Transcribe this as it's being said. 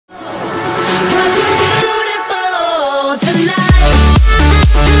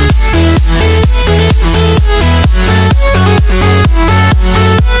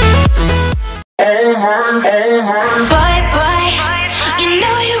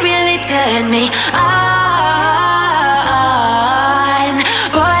turn me on.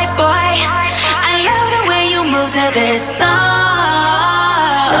 Boy, boy, I love the way you move to this song.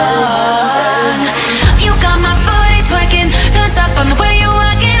 You got my booty twerking, turns up on the way you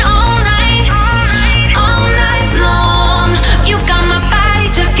working all night long. You got my body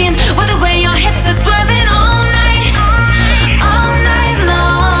jerking with the way your hips are swerving all night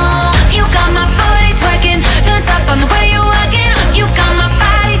long. You got my booty twerking, turns up on the way you working. You got my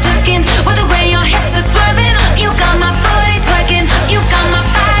body jerking with the way your hips are swerving. You got my booty twerking, you got my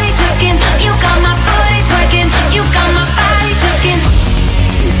body jerking. You got my booty twerking, you got my body jerking.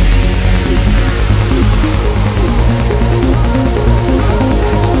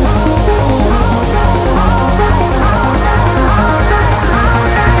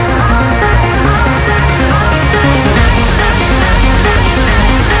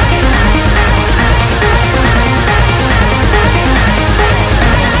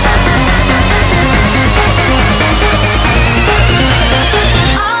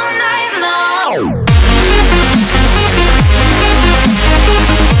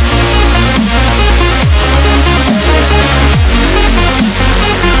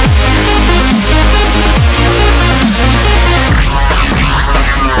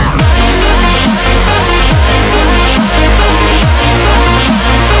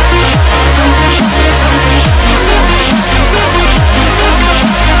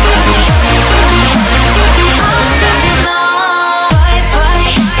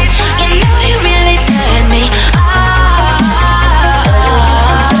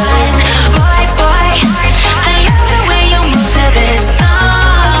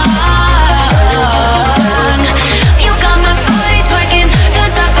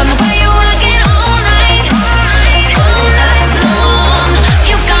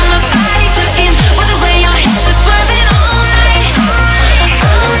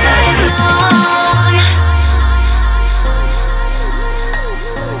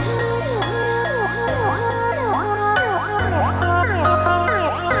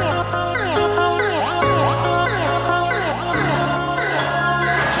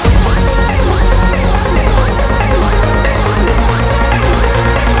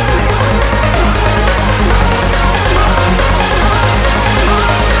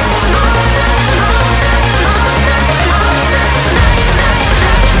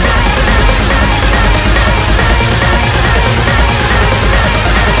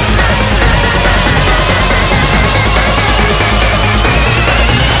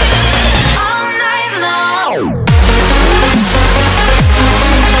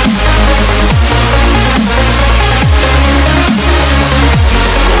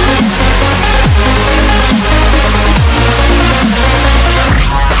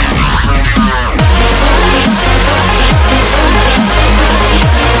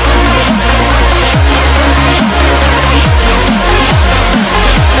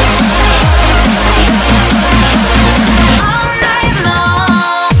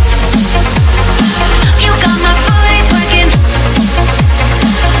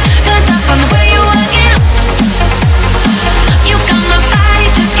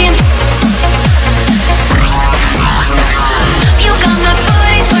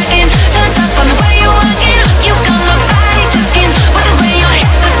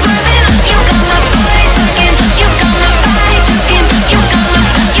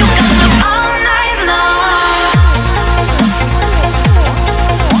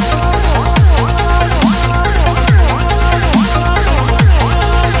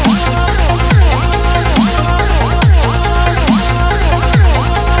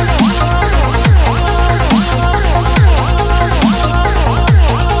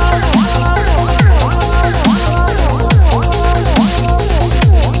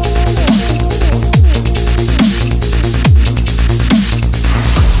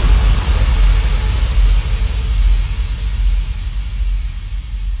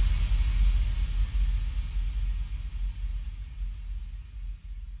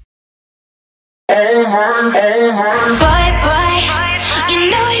 Over.